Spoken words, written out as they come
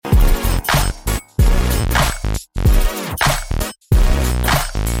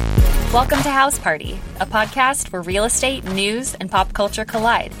Welcome to House Party, a podcast where real estate, news, and pop culture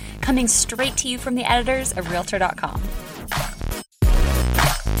collide, coming straight to you from the editors of Realtor.com.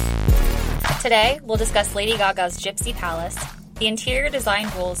 Today, we'll discuss Lady Gaga's Gypsy Palace, the interior design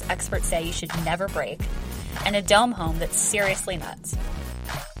rules experts say you should never break, and a dome home that's seriously nuts.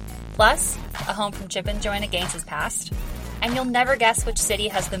 Plus, a home from Chip and Joanna Gaines' past, and you'll never guess which city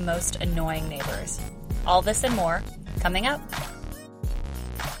has the most annoying neighbors. All this and more, coming up.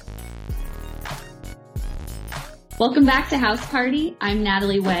 Welcome back to House Party. I'm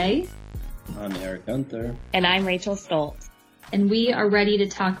Natalie Way. I'm Eric Gunther. And I'm Rachel Stoltz. And we are ready to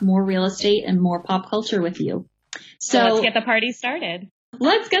talk more real estate and more pop culture with you. So let's get the party started.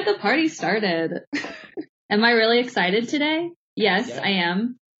 Let's get the party started. Am I really excited today? Yes, yeah. I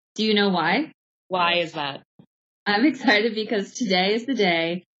am. Do you know why? Why is that? I'm excited because today is the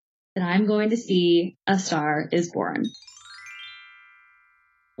day that I'm going to see A Star Is Born.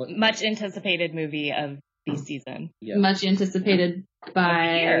 Much anticipated movie of the season. Yeah. Much anticipated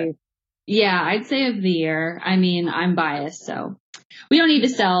by, yeah, I'd say of the year. I mean, I'm biased, so we don't need to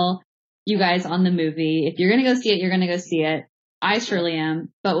sell you guys on the movie. If you're going to go see it, you're going to go see it. I surely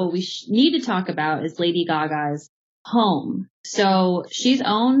am. But what we need to talk about is Lady Gaga's home. So she's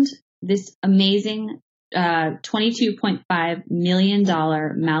owned this amazing $22.5 million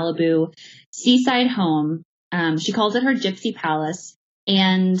Malibu seaside home. She calls it her Gypsy Palace.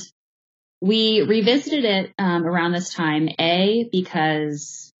 And we revisited it around this time, A,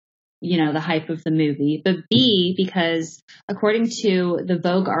 because, you know, the hype of the movie, but B, because according to the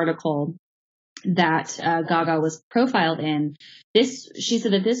Vogue article that Gaga was profiled in, she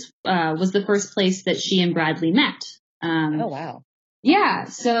said that this was the first place that she and Bradley met. Oh, wow. Yeah.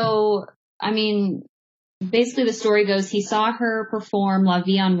 So, I mean, basically the story goes, he saw her perform La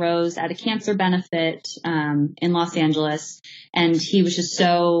Vie en Rose at a cancer benefit in Los Angeles, and he was just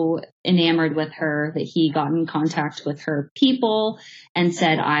so enamored with her that he got in contact with her people and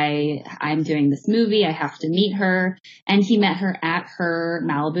said, I'm doing this movie, I have to meet her. And he met her at her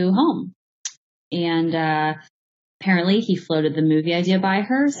Malibu home. And apparently he floated the movie idea by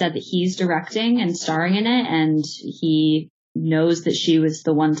her, said that he's directing and starring in it, and he knows that she was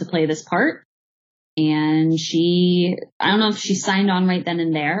the one to play this part. And I don't know if she signed on right then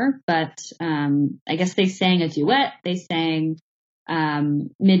and there, but I guess they sang a duet. They sang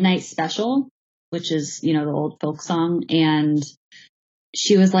Midnight Special, which is, you know, the old folk song. And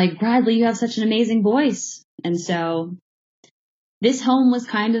she was like, Bradley, you have such an amazing voice. And so this home was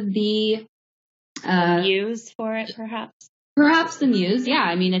kind of the muse for it, perhaps. Perhaps the muse. Yeah.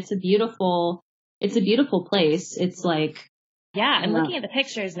 I mean, it's a beautiful place. It's like, yeah, I'm looking at the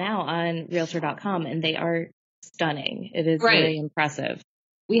pictures now on Realtor.com, and they are stunning. It is very impressive.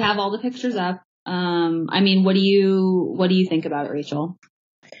 We have all the pictures up. I mean, what do you think about it, Rachel?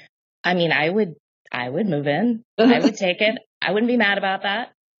 I mean, I would move in. I would take it. I wouldn't be mad about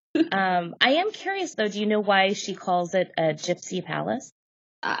that. I am curious, though. Do you know why she calls it a Gypsy Palace?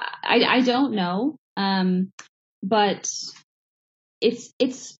 I don't know. But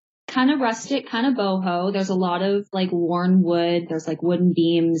it's kind of rustic, kind of boho. There's a lot of like worn wood. There's like wooden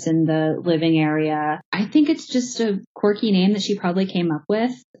beams in the living area. I think it's just a quirky name that she probably came up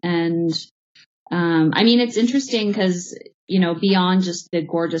with. And, I mean, it's interesting because, you know, beyond just the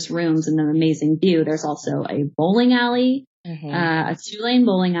gorgeous rooms and the amazing view, there's also a bowling alley, a 2-lane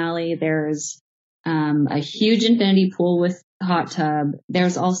bowling alley. There's, a huge infinity pool with hot tub.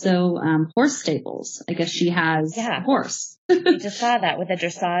 There's also horse stables. I guess she has a horse. I just saw that with a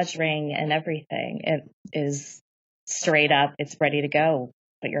dressage ring and everything. It is straight up. It's ready to go.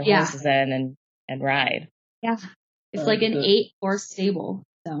 Put your horses in and ride. Yeah. It's like an 8-horse stable.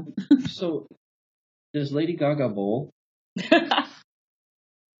 So does Lady Gaga bowl?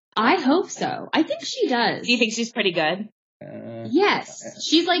 I hope so. I think she does. Do you think she's pretty good? Yes.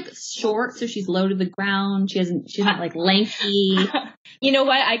 She's like short, so she's low to the ground. She's not like lanky. You know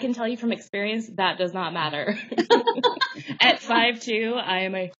what? I can tell you from experience that does not matter. At 5'2", I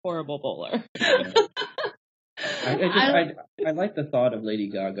am a horrible bowler. I like the thought of Lady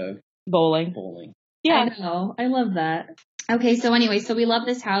Gaga bowling. Yeah. I know. I love that. Okay, so anyway, so we love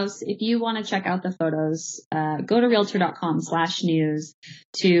this house. If you want to check out the photos, go to Realtor.com/news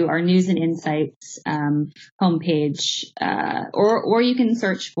to our news and insights homepage, or you can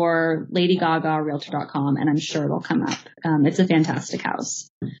search for Lady Gaga Realtor.com, and I'm sure it'll come up. It's a fantastic house.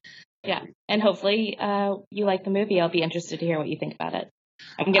 Yeah, and hopefully you like the movie. I'll be interested to hear what you think about it.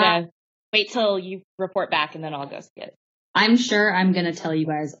 I'm gonna wait till you report back, and then I'll go see it. I'm sure I'm gonna tell you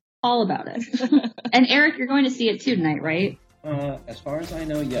guys all about it. And Eric, you're going to see it too tonight, right? As far as I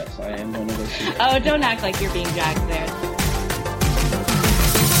know, yes, I am going to go see it. Oh, don't act like you're being dragged there.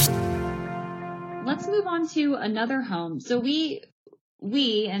 let's move on to another home. So we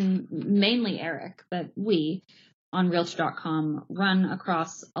and mainly Eric, but we on Realtor.com run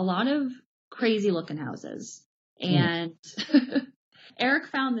across a lot of crazy looking houses. And Eric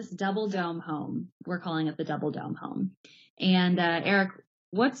found this double dome home. We're calling it the double dome home. And Eric,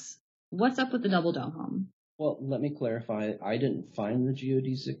 what's up with the double dome home? Well, let me clarify. I didn't find the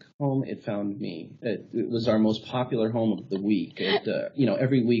geodesic home. It found me. It was our most popular home of the week.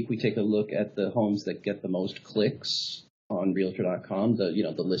 Every week we take a look at the homes that get the most clicks on Realtor.com.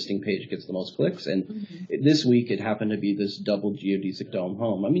 The listing page gets the most clicks. And this week it happened to be this double geodesic dome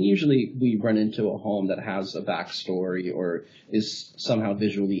home. I mean, usually we run into a home that has a backstory or is somehow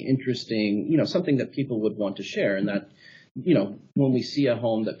visually interesting, something that people would want to share. And that, when we see a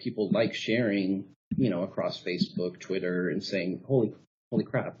home that people like sharing, across Facebook, Twitter, and saying, holy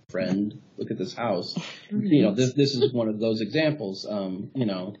crap, friend, look at this house. This is one of those examples.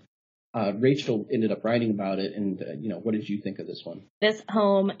 Rachel ended up writing about it, and what did you think of this one? This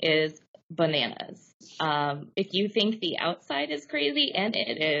home is bananas. If you think the outside is crazy, and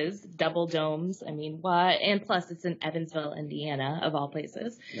it is, double domes, I mean, what? And plus, it's in Evansville, Indiana, of all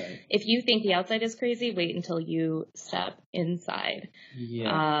places. Right. If you think the outside is crazy, wait until you step inside.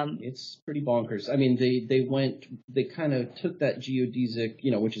 Yeah, it's pretty bonkers. I mean, they kind of took that geodesic,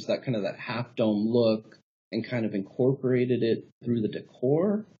 which is that kind of that half dome look, and kind of incorporated it through the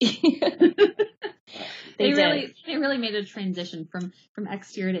decor. They really made a transition from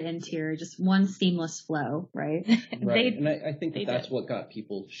exterior to interior, just one seamless flow, right? Right. And I think that's what got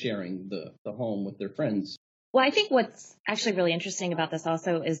people sharing the home with their friends. Well, I think what's actually really interesting about this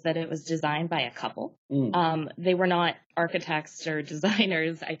also is that it was designed by a couple. They were not architects or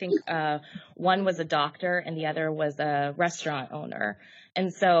designers. I think one was a doctor and the other was a restaurant owner.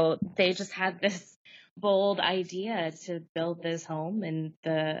 And so they just had this bold idea to build this home and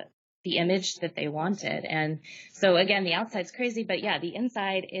the image that they wanted. And so again, the outside's crazy, but yeah, the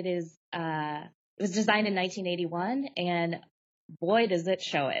inside, it was designed in 1981, and boy, does it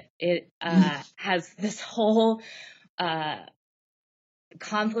show it. It has this whole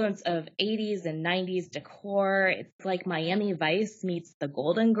confluence of 80s and 90s decor. It's like Miami Vice meets the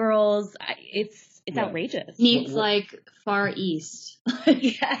Golden Girls. It's outrageous. Meets like Far East.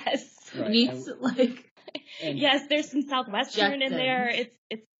 Yes. Right. Meets yes, there's some Southwestern in there. It's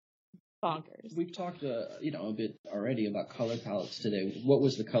bonkers. We've talked, a bit already about color palettes today. What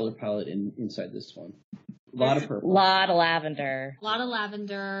was the color palette inside this one? A lot of purple. A lot of lavender. A lot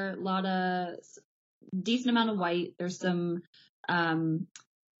of decent amount of white. There's some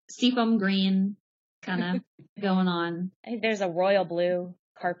seafoam green kind of going on. I think there's a royal blue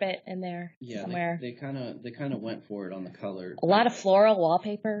carpet in there somewhere. They kind of went for it on the color. A lot of floral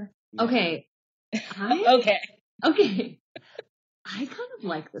wallpaper. Yeah. Okay. Okay. I kind of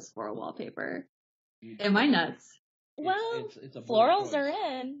like this floral wallpaper. Am I nuts? Well, it's florals are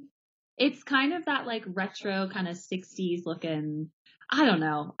in. It's kind of that like retro kind of 60s looking. I don't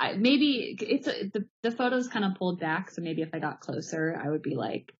know. Maybe it's the photos kind of pulled back. So maybe if I got closer, I would be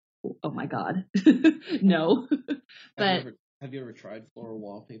like, oh my God, no. But have you ever tried floral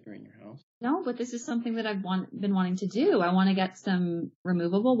wallpaper in your house? No, but this is something that I've been wanting to do. I want to get some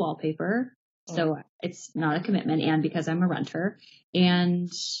removable wallpaper. So it's not a commitment, and because I'm a renter,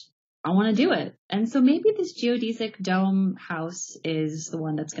 and I want to do it. And so maybe this geodesic dome house is the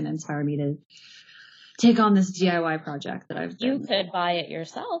one that's going to inspire me to take on this DIY project that I've You could buy it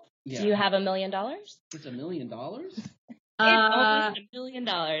yourself. Yeah. Do you have $1 million? It's $1 million? It's almost $1 million.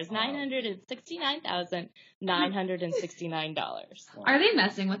 $969,969. Wow. Are they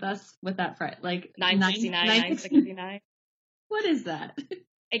messing with us with that price? Like $969,969. What is that?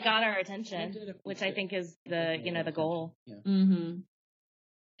 It got our attention, which I think is the goal. Yeah. Mm-hmm.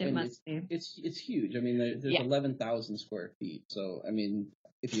 It must be. It's huge. I mean, there's 11,000 square feet. So, I mean,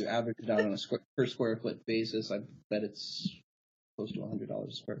 if you average it out on a per square foot basis, I bet it's close to $100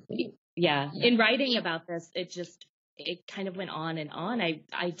 a square foot. Yeah. In writing about this, it kind of went on and on.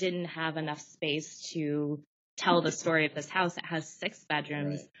 I didn't have enough space to tell the story of this house. It has 6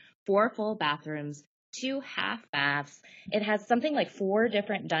 bedrooms, 4 full bathrooms, 2 half baths. It has something like 4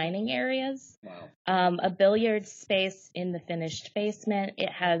 different dining areas. Wow. A billiard space in the finished basement.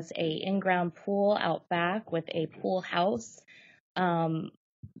 It has a in-ground pool out back with a pool house.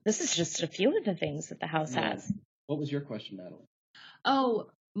 This is just a few of the things that the house has. What was your question, Natalie? Oh,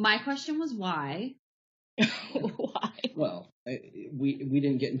 my question was why? Why? Well, we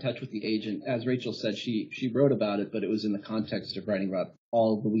didn't get in touch with the agent. As Rachel said, she wrote about it, but it was in the context of writing about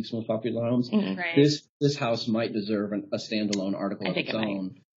all of the week's most popular homes. Mm-hmm. Right. This house might deserve a standalone article of its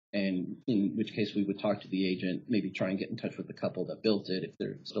own. And in which case we would talk to the agent, maybe try and get in touch with the couple that built it if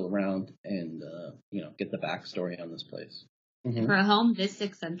they're still around, and get the backstory on this place. Mm-hmm. For a home this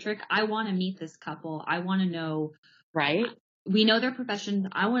eccentric, I want to meet this couple. I want to know. Right. We know their professions.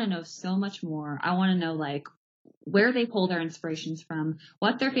 I want to know so much more. I want to know like where they pull their inspirations from,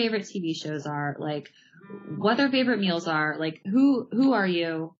 what their favorite TV shows are, like what their favorite meals are, like who are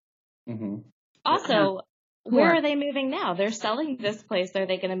you? Mm-hmm. Also, where are they moving now? They're selling this place. Are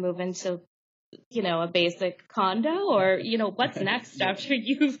they going to move into, a basic condo, or, what's next after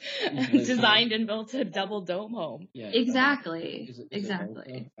you've designed and built a double dome home? Yeah, exactly. Is it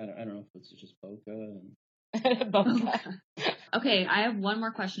exactly. I don't know if it's just Boca. Boca. Okay, I have one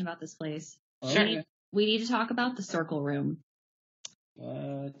more question about this place. Sure. We need to talk about the circle room.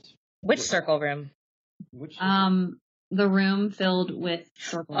 What? Which circle room? Which? The room filled with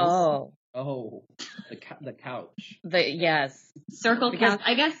circles. Oh, the couch. Yes. Circle couch.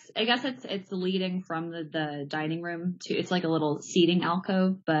 I guess it's leading from the dining room to, it's like a little seating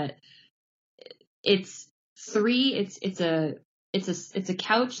alcove, but it's a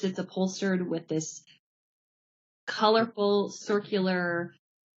couch that's upholstered with this colorful circular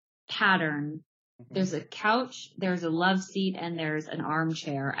pattern. Mm-hmm. There's a couch, there's a love seat, and there's an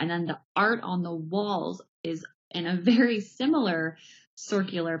armchair, and then the art on the walls is in a very similar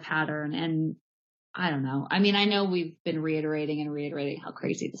circular pattern. And I don't know. I mean, I know we've been reiterating how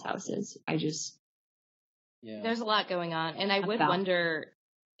crazy this house is. There's a lot going on, and I would wonder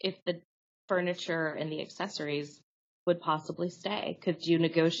if the furniture and the accessories would possibly stay. Could you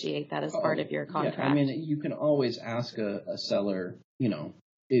negotiate that as part of your contract? Yeah, I mean, you can always ask a seller,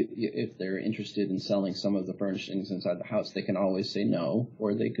 if they're interested in selling some of the furnishings inside the house, they can always say no,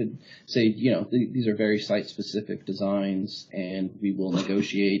 or they could say, these are very site-specific designs, and we will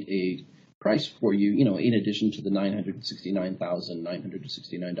negotiate a price for you, in addition to the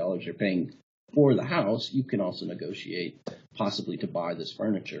 $969,969 you're paying for the house, you can also negotiate possibly to buy this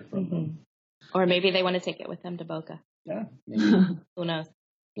furniture from them. Or maybe they want to take it with them to Boca. Yeah, maybe. Who knows?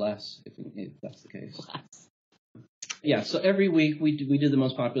 Bless, if that's the case. Bless. Yeah, so every week we do the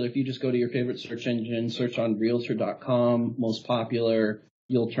most popular. If you just go to your favorite search engine, search on Realtor.com, most popular,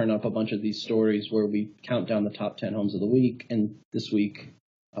 you'll turn up a bunch of these stories where we count down the top 10 homes of the week. And this week,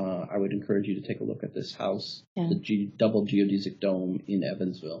 I would encourage you to take a look at this house, the double geodesic dome in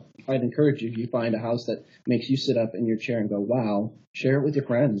Evansville. I'd encourage you, if you find a house that makes you sit up in your chair and go, wow, share it with your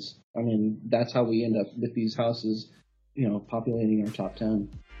friends. I mean, that's how we end up with these houses, populating our top 10.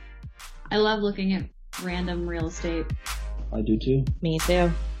 I love looking at random real estate. I do too. Me too.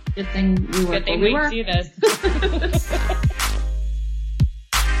 Good thing we work. Good thing we do this.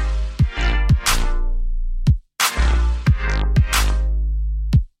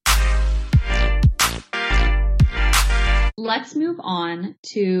 Let's move on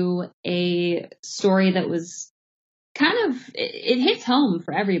to a story that was kind of, it hits home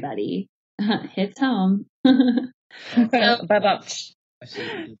for everybody. Hits home.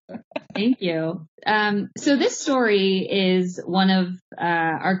 Thank you. So this story is one of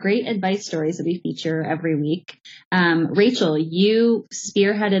our great advice stories that we feature every week. Rachel, you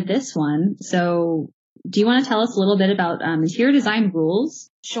spearheaded this one. So do you want to tell us a little bit about interior design rules?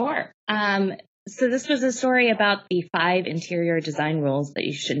 Sure. So this was a story about the 5 interior design rules that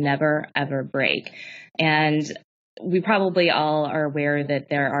you should never, ever break. And we probably all are aware that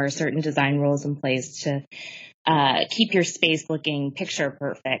there are certain design rules in place to keep your space looking picture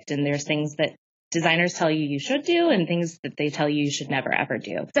perfect. And there's things that designers tell you should do and things that they tell you should never, ever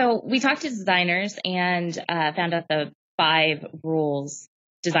do. So we talked to designers and found out the 5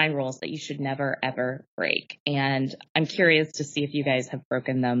 design rules that you should never, ever break. And I'm curious to see if you guys have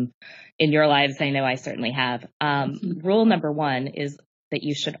broken them in your lives. I know I certainly have. Rule number 1 is that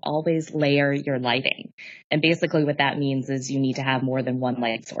you should always layer your lighting. And basically what that means is you need to have more than one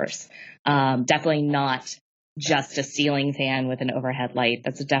light source. Definitely not just a ceiling fan with an overhead light.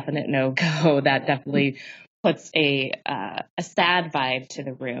 That's a definite no-go. That definitely puts a sad vibe to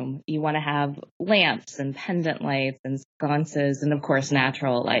the room. You want to have lamps and pendant lights and sconces and, of course,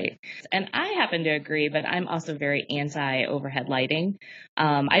 natural light. And I happen to agree, but I'm also very anti-overhead lighting.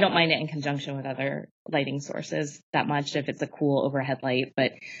 I don't mind it in conjunction with other lighting sources that much if it's a cool overhead light.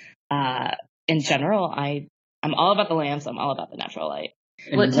 But in general, I'm all about the lamps. I'm all about the natural light.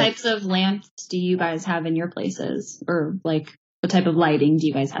 What types of lamps do you guys have in your places? Or, what type of lighting do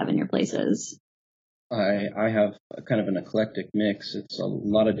you guys have in your places? I have kind of an eclectic mix. It's a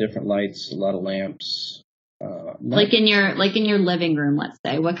lot of different lights, a lot of lamps. Like in your living room, let's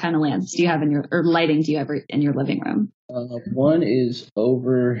say, what kind of lamps do you have or lighting do you have in your living room? One is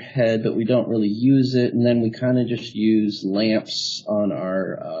overhead, but we don't really use it. And then we kind of just use lamps on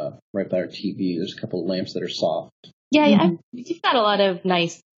our, right by our TV. There's a couple of lamps that are soft. Yeah, you've got a lot of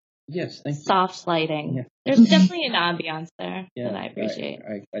nice soft lighting. Yeah. There's definitely an ambiance there that I appreciate.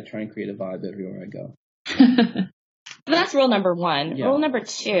 I try and create a vibe everywhere I go. So that's rule number 1. Yeah. Rule number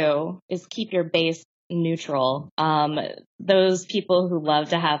 2 is keep your base neutral. Those people who love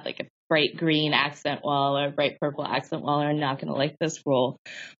to have like a bright green accent wall or bright purple accent wall are not going to like this rule.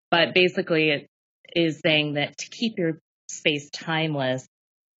 But basically it is saying that to keep your space timeless,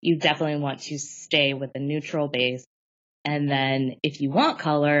 you definitely want to stay with a neutral base. And then if you want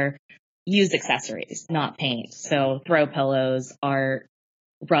color, use accessories, not paint. So throw pillows, art,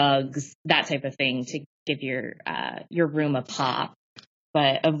 rugs, that type of thing to give your room a pop.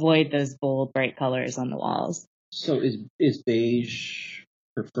 But avoid those bold, bright colors on the walls. So is beige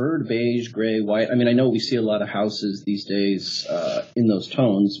preferred? Beige, gray, white? I mean, I know we see a lot of houses these days in those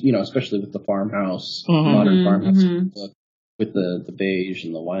tones, especially with the farmhouse, modern farmhouse look, with the beige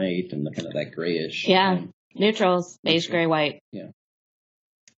and the white and the kind of that grayish. Yeah, neutrals, beige, gray, white. Yeah.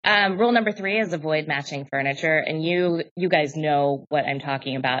 Rule number 3 is avoid matching furniture. And you guys know what I'm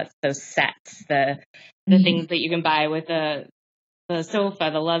talking about. Those sets, the things that you can buy with the sofa,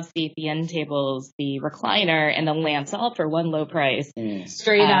 the love seat, the end tables, the recliner, and the lamps, all for one low price.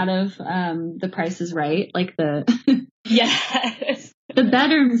 Straight out of The Price is Right, like the yes, the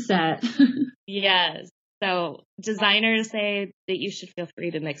bedroom set. Yes. So designers say that you should feel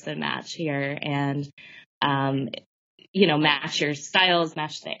free to mix and match here, and match your styles,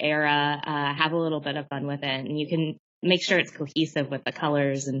 match the era, have a little bit of fun with it, and you can make sure it's cohesive with the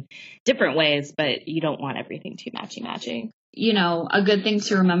colors in different ways, but you don't want everything too matchy-matchy. A good thing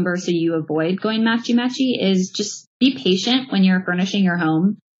to remember so you avoid going matchy-matchy is just be patient when you're furnishing your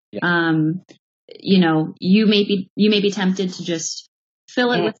home. Yeah. You may be tempted to just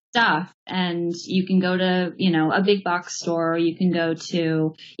fill it with stuff, and you can go to, a big box store, or you can go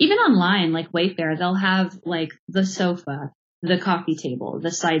to even online, like Wayfair, they'll have like the sofa, the coffee table,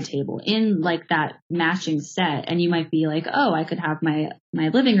 the side table in like that matching set. And you might be like, oh, I could have my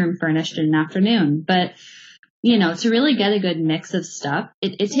living room furnished in an afternoon. But to really get a good mix of stuff,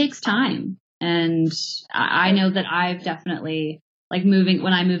 it takes time. And I know that I've definitely, like,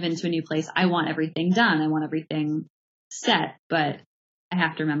 when I move into a new place, I want everything done. I want everything set, but I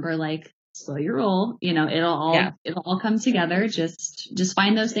have to remember, like, slow your roll. It'll all come together. Just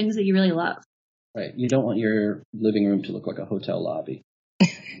find those things that you really love. Right. You don't want your living room to look like a hotel lobby.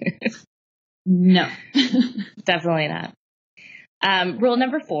 No. Definitely not. Rule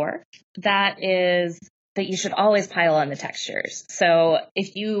number 4, that is that you should always pile on the textures. So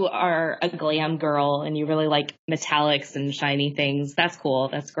if you are a glam girl and you really like metallics and shiny things, that's cool.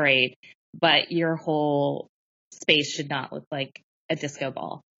 That's great. But your whole space should not look like a disco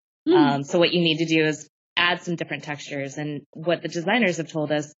ball. So what you need to do is add some different textures. And what the designers have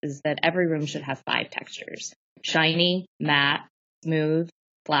told us is that every room should have 5 textures: shiny, matte, smooth,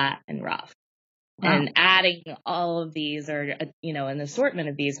 flat, and rough. Wow. And adding all of these, or an assortment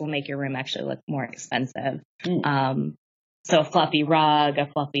of these, will make your room actually look more expensive. So a fluffy rug, a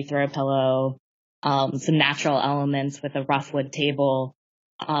fluffy throw pillow, some natural elements with a rough wood table,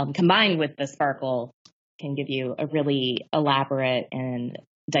 combined with the sparkle, can give you a really elaborate and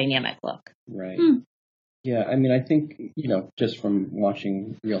dynamic look. Right. Yeah, I mean, I think, just from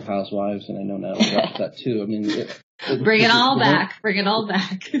watching Real Housewives, and I know now I watch that too, I mean... Bring it all back.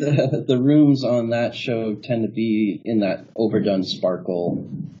 The rooms on that show tend to be in that overdone sparkle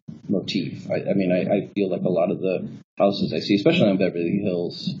motif. I feel like a lot of the houses I see, especially on Beverly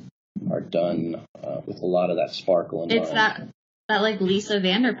Hills, are done with a lot of that sparkle. It's that like Lisa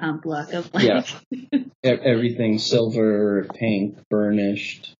Vanderpump look of like... Yeah. Everything silver, pink,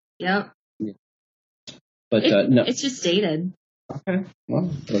 burnished. Yep. But no. It's just dated. Okay. Well,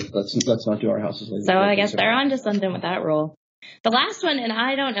 let's not do our houses later. So I guess they're on to something with that rule. The last one, and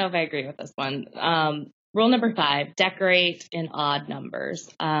I don't know if I agree with this one. Rule number 5, decorate in odd numbers.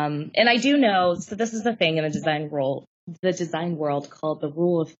 And I do know, so this is the thing in the design world called the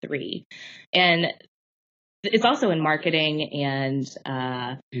rule of 3. And it's also in marketing and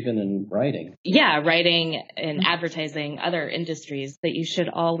even in writing. Yeah, writing and advertising, other industries, that you should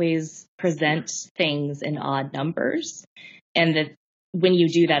always present things in odd numbers, and that when you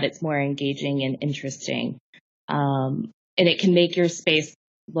do that, it's more engaging and interesting, and it can make your space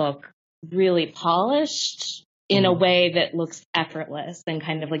look really polished in a way that looks effortless and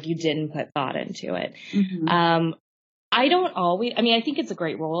kind of like you didn't put thought into it. I don't always, I mean, I think it's a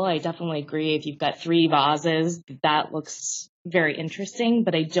great rule. I definitely agree. If you've got 3 vases, that looks very interesting,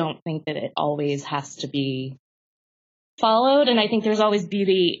 but I don't think that it always has to be followed. And I think there's always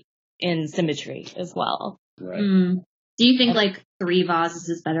beauty in symmetry as well. Right. Do you think like 3 vases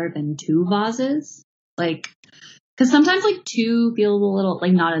is better than 2 vases? Like, because sometimes like 2 feels a little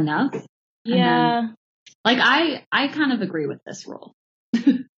like not enough. Yeah. Then, like I kind of agree with this rule.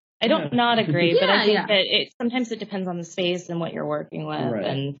 I don't not agree, but I think that sometimes it depends on the space and what you're working with. Right.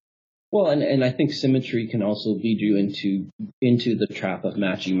 And well, and I think symmetry can also lead you into the trap of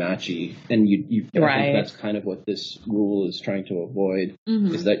matchy, and you I think that's kind of what this rule is trying to avoid,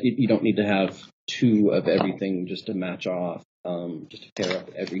 is that you don't need to have 2 of everything just to match off, just to pair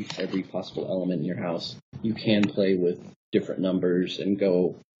up every possible element in your house. You can play with different numbers and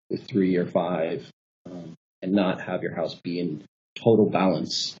go with 3 or 5, and not have your house be in total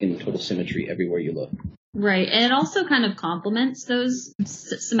balance, in total symmetry everywhere you look. Right. And it also kind of complements those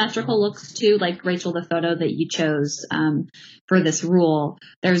symmetrical looks too, like Rachel, the photo that you chose for this rule.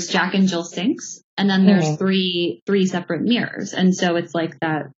 There's Jack and Jill sinks, and then there's three separate mirrors. And so it's like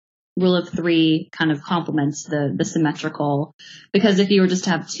that rule of 3 kind of complements the symmetrical, because if you were just to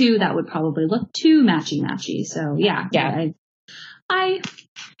have 2, that would probably look too matchy. So yeah.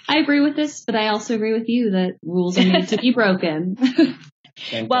 I agree with this, but I also agree with you that rules are made to be broken.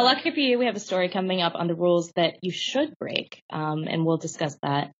 Well, lucky for you, we have a story coming up on the rules that you should break, and we'll discuss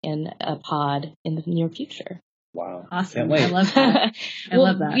that in a pod in the near future. Wow. Awesome. Can't wait. I love that. I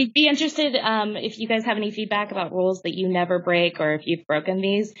love that. We'd be interested if you guys have any feedback about rules that you never break, or if you've broken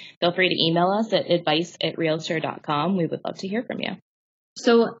these, feel free to email us at advice@realtor.com. We would love to hear from you.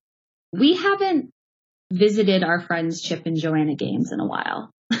 So we haven't visited our friends Chip and Joanna games in a while.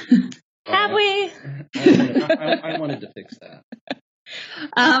 Have we? I wanted to fix that.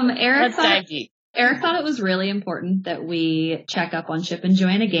 Eric thought it was really important that we check up on Chip and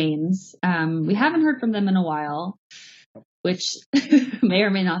Joanna Gaines. We haven't heard from them in a while, which may or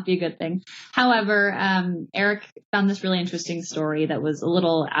may not be a good thing. However, Eric found this really interesting story that was a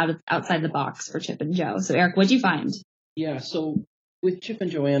little outside the box for Chip and Jo. So Eric, what'd you find? Yeah, so with Chip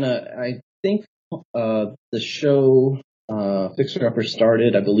and Joanna, I think the show Fixer Upper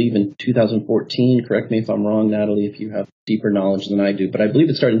started, I believe, in 2014. Correct me if I'm wrong, Natalie, if you have deeper knowledge than I do. But I believe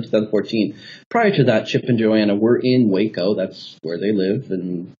it started in 2014. Prior to that, Chip and Joanna were in Waco. That's where they live,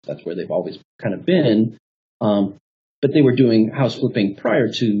 and that's where they've always kind of been. But they were doing house flipping prior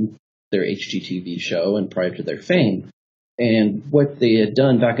to their HGTV show and prior to their fame. And what they had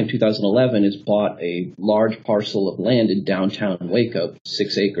done back in 2011 is bought a large parcel of land in downtown Waco,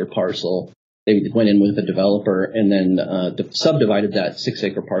 6-acre parcel. They went in with a developer and then subdivided that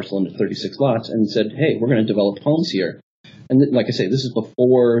 6-acre parcel into 36 lots and said, hey, we're going to develop homes here. And like I say, this is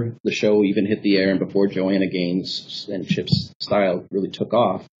before the show even hit the air and before Joanna Gaines and Chip's style really took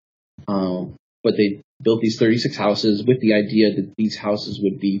off. But they built these 36 houses with the idea that these houses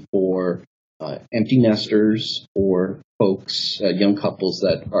would be for empty nesters or folks, young couples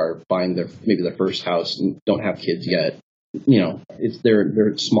that are buying maybe their first house and don't have kids yet. You know,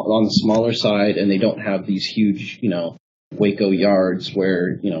 they're small, on the smaller side, and they don't have these huge, Waco yards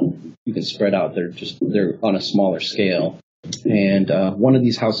where, you can spread out. They're on a smaller scale. And one of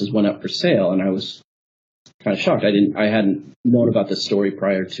these houses went up for sale, and I was kind of shocked. I hadn't known about this story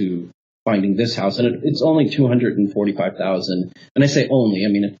prior to finding this house, and it's only $245,000. And I say only, I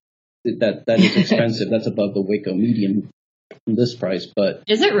mean that is expensive. That's above the Waco median. This price, but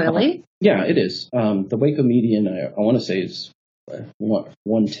is it really? Yeah, it is. The Waco median, I want to say, is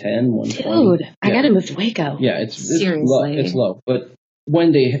 110, 120. Dude, I gotta move to Waco. Yeah, it's low. It's low. But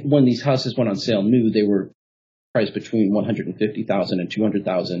when these houses went on sale new, they were priced between $150,000 and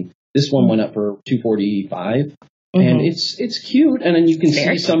 $200,000. This one went up for $245,000. And it's cute, and then you can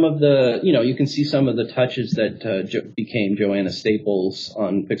see some of the touches that became Joanna staples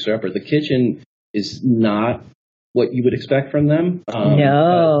on Fixer Upper. The kitchen is not what you would expect from them.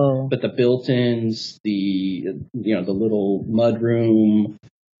 No. But the built-ins, the little mud room,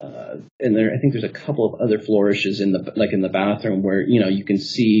 and I think there's a couple of other flourishes in the bathroom where, you can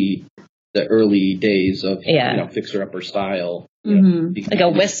see the early days of, Fixer Upper style. Like a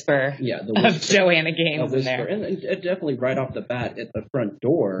whisper of Joanna Gaines in there. And definitely right off the bat at the front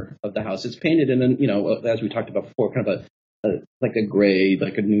door of the house. It's painted in, as we talked about before, kind of like a gray,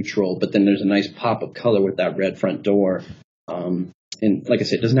 like a neutral, but then there's a nice pop of color with that red front door. And like I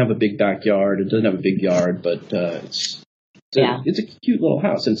said, it doesn't have a big backyard. It doesn't have a big yard, but it's a cute little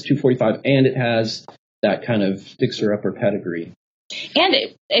house. And it's $245,000, and it has that kind of fixer-upper pedigree. And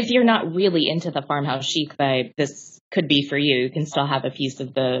if you're not really into the farmhouse chic vibe, this could be for you. You can still have a piece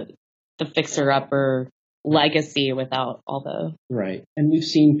of the fixer-upper legacy without all the... Right. And we've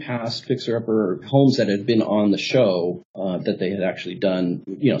seen past fixer-upper homes that had been on the show that they had actually done,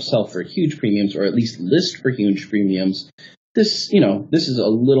 sell for huge premiums, or at least list for huge premiums. This is a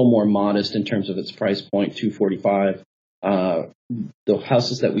little more modest in terms of its price point, $245. The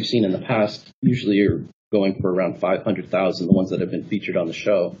houses that we've seen in the past usually are going for around $500,000, the ones that have been featured on the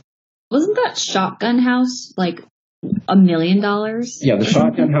show. Wasn't that Shotgun House like $1 million? Yeah, the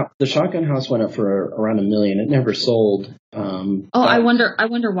shotgun house went up for around $1 million. It never sold. I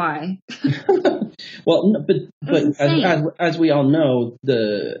wonder why. Well, but as we all know,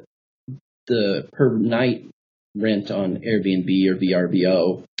 the per night rent on Airbnb or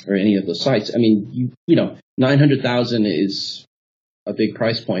VRBO or any of those sites, I mean, $900,000 is a big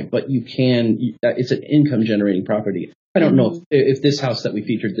price point, but it's an income generating property. I don't know if this house that we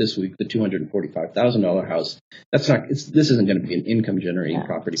featured this week, the $245,000 house, this isn't going to be an income generating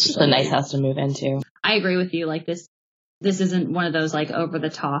property. It's a nice house to move into. I agree with you. Like this isn't one of those like over the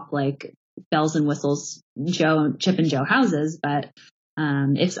top, like bells and whistles, Chip and Joe houses. But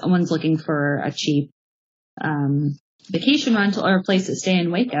if someone's looking for a cheap vacation rental or a place to stay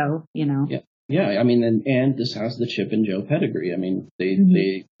in Waco, Yeah, I mean, and this has the Chip and Joe pedigree. I mean,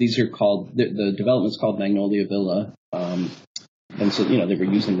 these are called, the development's called Magnolia Villa. And so, they were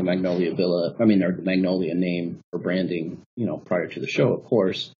using the Magnolia Villa, or the Magnolia name for branding, prior to the show, of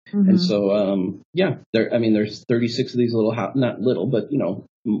course. Mm-hmm. And so, there's 36 of these little, not little, but,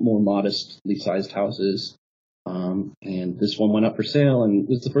 more modestly sized houses. And this one went up for sale, and it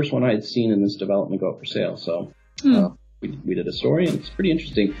was the first one I had seen in this development go up for sale. So, we did a story, and it's pretty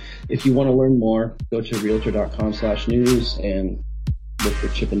interesting. If you want to learn more, go to realtor.com/news and look for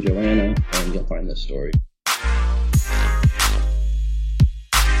Chip and Joanna, and you'll find this story.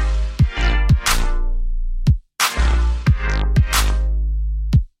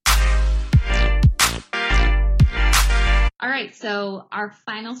 All right, so our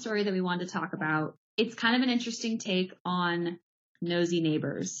final story that we wanted to talk about, it's kind of an interesting take on nosy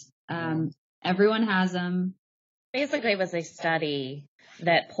neighbors. Everyone has them. Basically, it was a study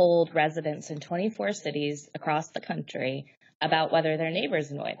that polled residents in 24 cities across the country about whether their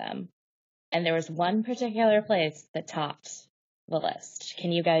neighbors annoy them. And there was one particular place that topped the list.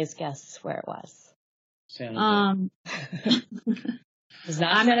 Can you guys guess where it was? San Jose. It's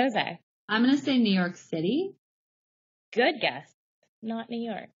not San Jose. I'm going to say New York City. Good guess. Not New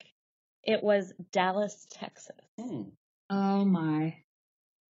York. It was Dallas, Texas. Oh, my.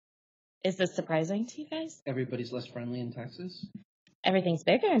 Is this surprising to you guys? Everybody's less friendly in Texas? Everything's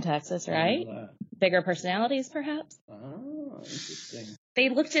bigger in Texas, right? Bigger personalities, perhaps? Oh, interesting. They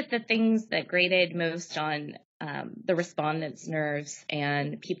looked at the things that grated most on the respondents' nerves,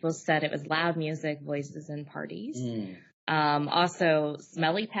 and people said it was loud music, voices, and parties. Also,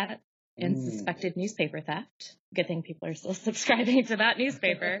 smelly pets and suspected newspaper theft. Good thing people are still subscribing to that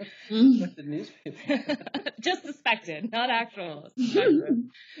newspaper. Suspected newspaper. Just suspected, not actual.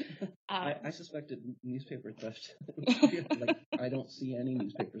 I suspected newspaper theft. I don't see any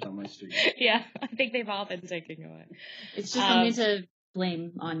newspapers on my street. Yeah, I think they've all been taken away. It's just something to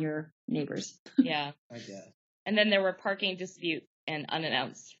blame on your neighbors. Yeah. I guess. And then there were parking disputes and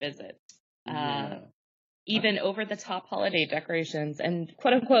unannounced visits. Even over-the-top holiday decorations and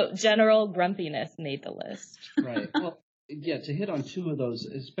quote-unquote general grumpiness made the list. Right. Well, yeah, to hit on two of those,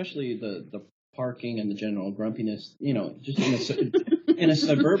 especially the parking and the general grumpiness, just in a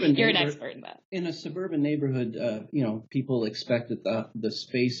suburban You're an expert in that. In a suburban neighborhood, people expect that the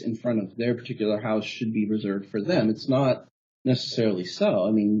space in front of their particular house should be reserved for them. It's not necessarily so.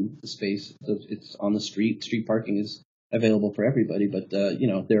 I mean, the space, it's on the street. Street parking is available for everybody, but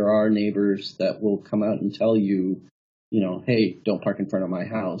there are neighbors that will come out and tell you, hey, don't park in front of my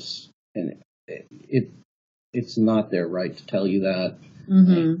house, and it's not their right to tell you that.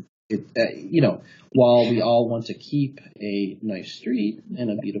 While we all want to keep a nice street and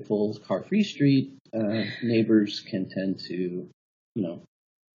a beautiful car-free street, neighbors can tend to,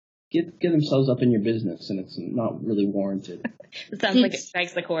 get themselves up in your business, and it's not really warranted. It sounds like it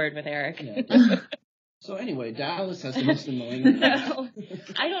strikes the chord with Eric. Yeah. So anyway, Dallas has the most annoying.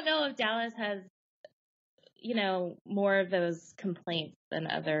 I don't know if Dallas has, more of those complaints than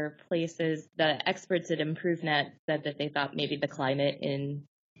other places. The experts at ImproveNet said that they thought maybe the climate in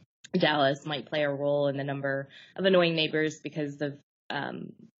Dallas might play a role in the number of annoying neighbors because of,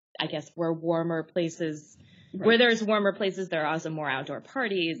 I guess, where warmer places, right. Where there's warmer places, there are also more outdoor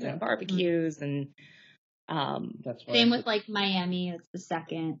parties and barbecues and. That's why same with like Miami, it's the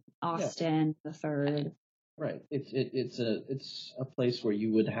second, Austin, the third. Right. It's a place where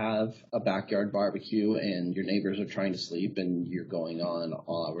you would have a backyard barbecue and your neighbors are trying to sleep and you're going on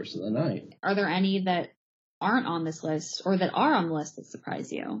all hours of the night. Are there any that aren't on this list or that are on the list that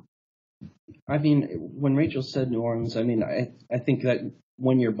surprise you? I mean, when Rachel said New Orleans, I mean, I think that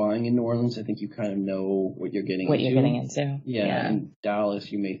when you're buying in New Orleans, I think you kind of know what you're getting into. Yeah. In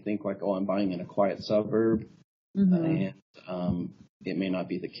Dallas, you may think like, oh, I'm buying in a quiet suburb. And it may not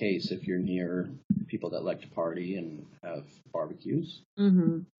be the case if you're near people that like to party and have barbecues.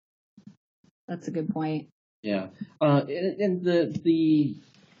 That's a good point. Yeah. And the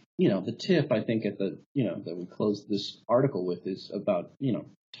the tip I think that we closed this article with is about,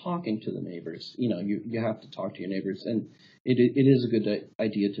 talking to the neighbors. You have to talk to your neighbors, and it is a good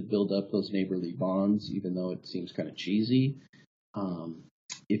idea to build up those neighborly bonds, even though it seems kind of cheesy.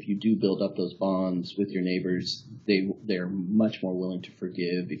 If you do build up those bonds with your neighbors, they're much more willing to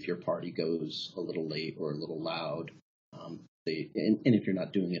forgive if your party goes a little late or a little loud. And if you're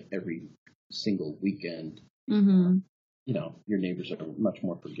not doing it every single weekend, your neighbors are much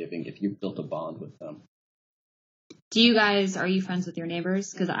more forgiving if you've built a bond with them. Are you friends with your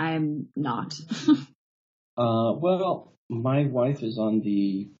neighbors? Because I'm not. Well, my wife is on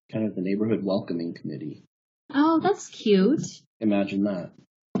the kind of the neighborhood welcoming committee. Oh, that's cute. Imagine that.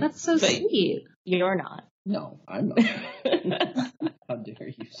 That's so sweet. You're not. No, I'm not. How dare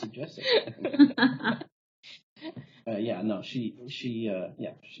you suggest it?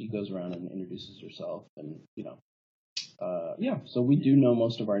 She goes around and introduces herself, and so we do know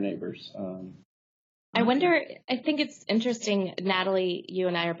most of our neighbors. I wonder, I think it's interesting, Natalie, you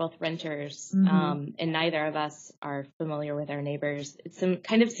and I are both renters, and neither of us are familiar with our neighbors. It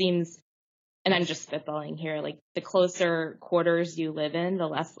kind of seems, and I'm just spitballing here, like the closer quarters you live in, the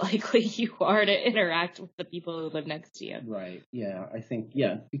less likely you are to interact with the people who live next to you. Right. Yeah. I think,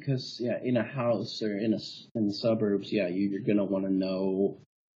 because, in a house or in the suburbs, you're going to want to know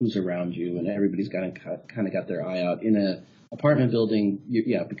who's around you, and everybody's kind of got their eye out. In a apartment building,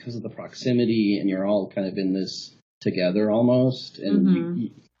 because of the proximity, and you're all kind of in this together almost, and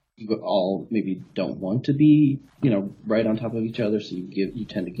you all maybe don't want to be, right on top of each other, so you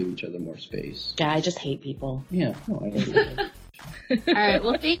tend to give each other more space. Yeah, I just hate people. Yeah, no, I don't do that. All right.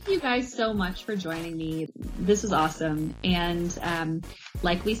 Well, thank you guys so much for joining me. This was awesome. And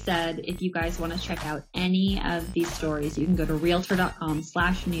like we said, if you guys want to check out any of these stories, you can go to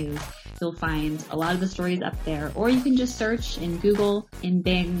realtor.com/news. You'll find a lot of the stories up there, or you can just search in Google, in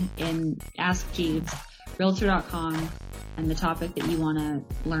Bing, in Ask Jeeves, realtor.com, and the topic that you want to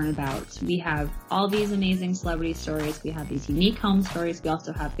learn about. We have all these amazing celebrity stories. We have these unique home stories. We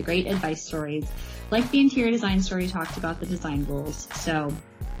also have the great advice stories, like the interior design story talked about the design rules. So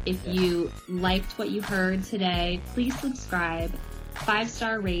if you liked what you heard today, please subscribe,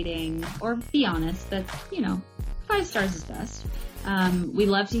 5-star rating, or be honest that, 5 stars is best. We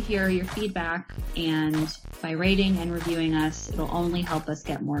love to hear your feedback, and by rating and reviewing us, it'll only help us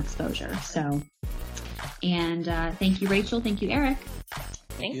get more exposure. So, and thank you, Rachel. Thank you, Eric.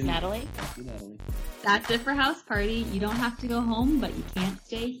 Thanks, Natalie. Thank you, Natalie. That's it for House Party. You don't have to go home, but you can't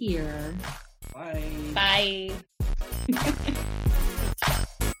stay here. Bye. Bye.